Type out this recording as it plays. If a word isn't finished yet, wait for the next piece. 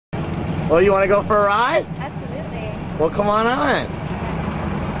Well, you want to go for a ride? Absolutely. Well, come on on.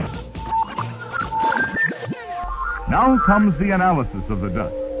 Now comes the analysis of the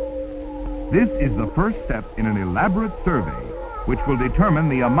dust. This is the first step in an elaborate survey which will determine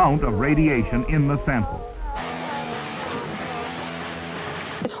the amount of radiation in the sample.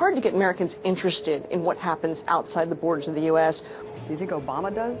 It's hard to get Americans interested in what happens outside the borders of the U.S. Do you think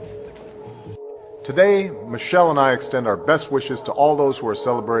Obama does? Today, Michelle and I extend our best wishes to all those who are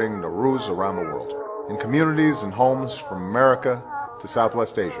celebrating Nowruz around the world, in communities and homes from America to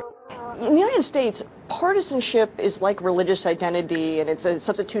Southwest Asia. In the United States, partisanship is like religious identity, and it's a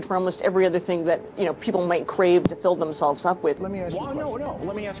substitute for almost every other thing that, people might crave to fill themselves up with. Let me ask you a question. No,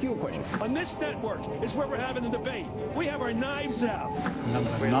 let me ask you a question. On this network is where we're having the debate. We have our knives out.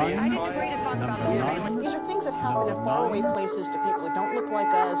 Number 9. I didn't agree to talk about the surveillance. These are things that happen in faraway places to people who don't look like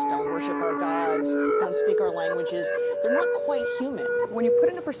us, don't worship our gods, don't speak our languages. They're not quite human. When you put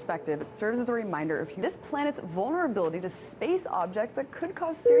it into perspective, it serves as a reminder of this planet's vulnerability to space objects that could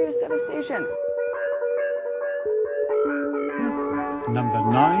cause serious devastation. Number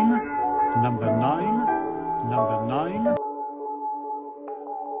 9. Number 9. Number 9.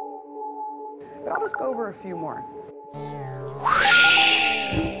 But I'll just go over a few more.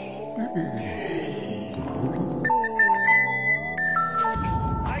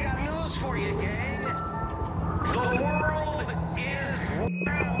 I got news for you, gang. The world is...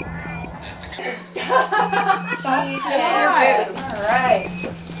 All right.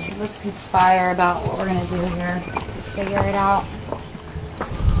 Let's conspire about what we're going to do here. Figure it out.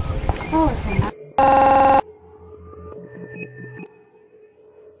 Oh, it's a